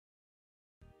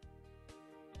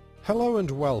Hello and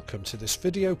welcome to this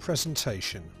video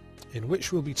presentation in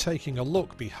which we'll be taking a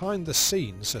look behind the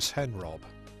scenes at Henrob.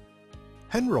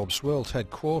 Henrob's world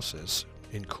headquarters,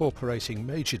 incorporating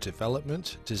major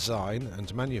development, design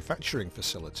and manufacturing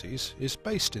facilities, is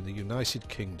based in the United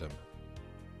Kingdom.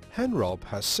 Henrob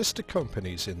has sister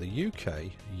companies in the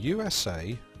UK,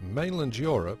 USA, mainland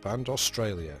Europe and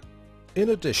Australia. In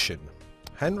addition,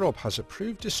 Henrob has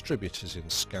approved distributors in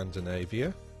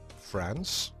Scandinavia,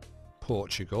 France,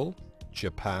 Portugal,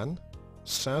 Japan,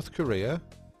 South Korea,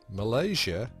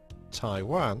 Malaysia,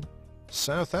 Taiwan,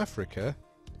 South Africa,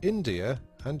 India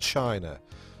and China,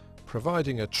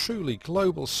 providing a truly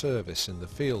global service in the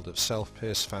field of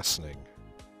self-pierce fastening.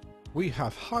 We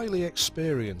have highly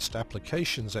experienced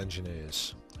applications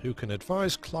engineers who can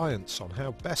advise clients on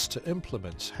how best to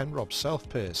implement Henrob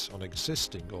Self-Pierce on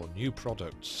existing or new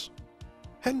products.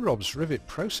 Henrob's rivet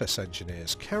process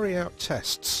engineers carry out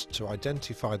tests to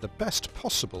identify the best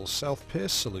possible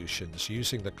self-pierce solutions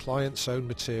using the client's own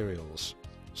materials,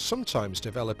 sometimes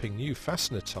developing new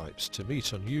fastener types to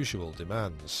meet unusual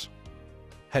demands.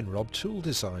 Henrob tool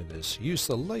designers use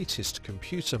the latest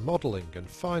computer modelling and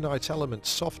finite element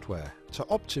software to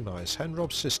optimize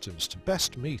Henrob systems to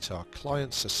best meet our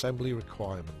clients' assembly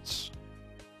requirements.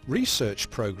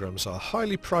 Research programs are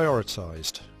highly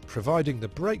prioritized, providing the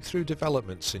breakthrough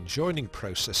developments in joining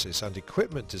processes and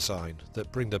equipment design that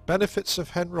bring the benefits of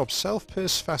Henrob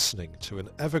self-pierce fastening to an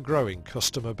ever-growing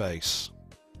customer base.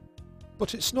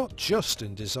 But it's not just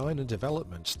in design and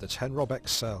development that Henrob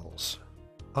excels.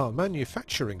 Our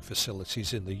manufacturing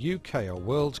facilities in the UK are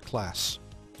world-class,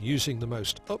 using the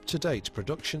most up-to-date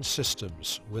production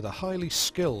systems with a highly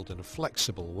skilled and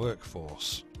flexible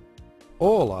workforce.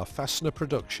 All our fastener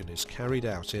production is carried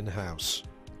out in-house,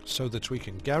 so that we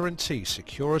can guarantee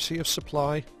security of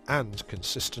supply and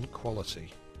consistent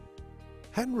quality.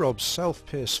 Henrob's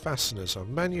self-pierce fasteners are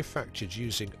manufactured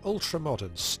using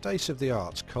ultra-modern,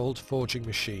 state-of-the-art cold forging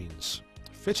machines,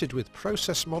 fitted with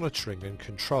process monitoring and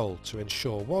control to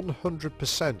ensure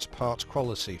 100% part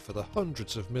quality for the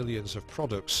hundreds of millions of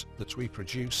products that we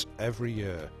produce every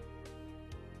year.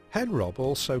 Henrob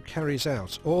also carries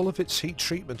out all of its heat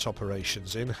treatment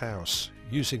operations in-house,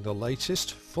 using the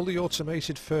latest fully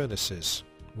automated furnaces,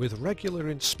 with regular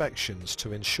inspections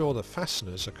to ensure the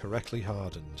fasteners are correctly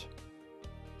hardened.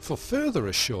 For further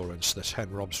assurance that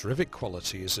Henrob's rivet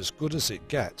quality is as good as it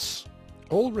gets,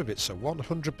 all rivets are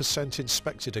 100%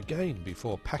 inspected again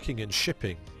before packing and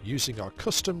shipping using our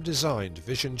custom-designed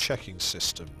vision checking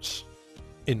systems.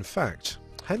 In fact,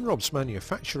 Henrob's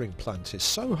manufacturing plant is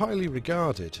so highly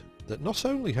regarded that not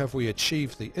only have we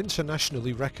achieved the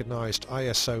internationally recognised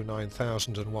ISO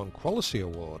 9001 Quality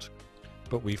Award,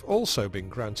 but we've also been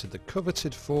granted the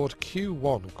coveted Ford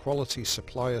Q1 Quality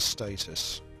Supplier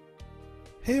status.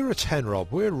 Here at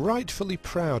Henrob, we're rightfully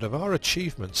proud of our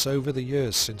achievements over the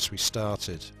years since we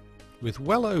started. With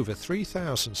well over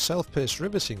 3,000 self-pierce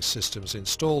riveting systems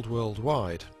installed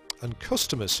worldwide, and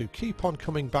customers who keep on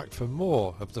coming back for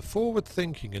more of the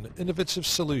forward-thinking and innovative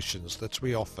solutions that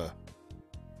we offer.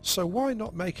 So why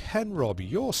not make Henrob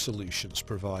your solutions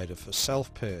provider for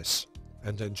self-pierce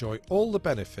and enjoy all the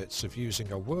benefits of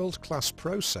using a world-class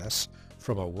process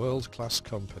from a world-class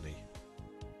company?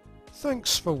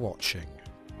 Thanks for watching.